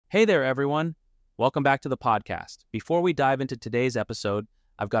Hey there, everyone. Welcome back to the podcast. Before we dive into today's episode,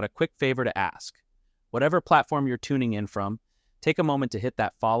 I've got a quick favor to ask. Whatever platform you're tuning in from, take a moment to hit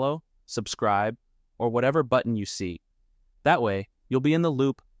that follow, subscribe, or whatever button you see. That way, you'll be in the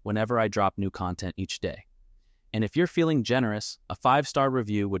loop whenever I drop new content each day. And if you're feeling generous, a 5-star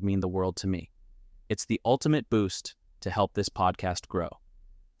review would mean the world to me. It's the ultimate boost to help this podcast grow.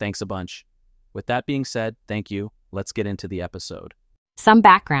 Thanks a bunch. With that being said, thank you. Let's get into the episode. Some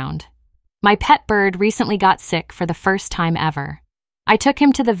background. My pet bird recently got sick for the first time ever. I took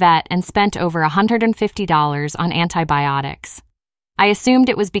him to the vet and spent over $150 on antibiotics. I assumed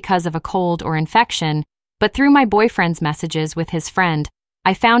it was because of a cold or infection, but through my boyfriend's messages with his friend,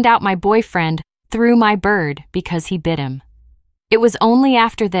 I found out my boyfriend threw my bird because he bit him. It was only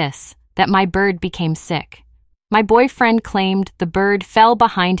after this that my bird became sick. My boyfriend claimed the bird fell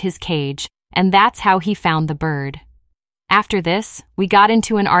behind his cage, and that's how he found the bird. After this, we got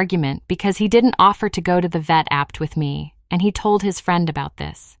into an argument because he didn't offer to go to the vet apt with me, and he told his friend about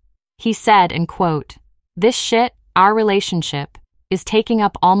this. He said, and quote, "This shit, our relationship, is taking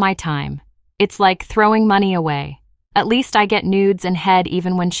up all my time. It's like throwing money away. At least I get nudes and head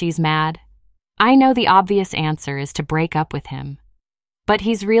even when she's mad." I know the obvious answer is to break up with him. But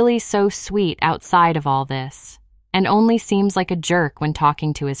he's really so sweet outside of all this, and only seems like a jerk when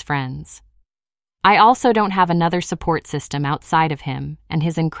talking to his friends. I also don't have another support system outside of him and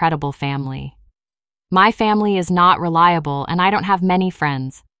his incredible family. My family is not reliable and I don't have many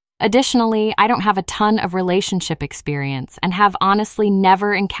friends. Additionally, I don't have a ton of relationship experience and have honestly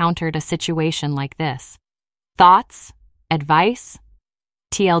never encountered a situation like this. Thoughts? Advice?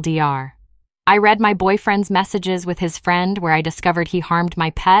 TLDR. I read my boyfriend's messages with his friend where I discovered he harmed my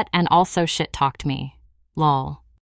pet and also shit-talked me. Lol.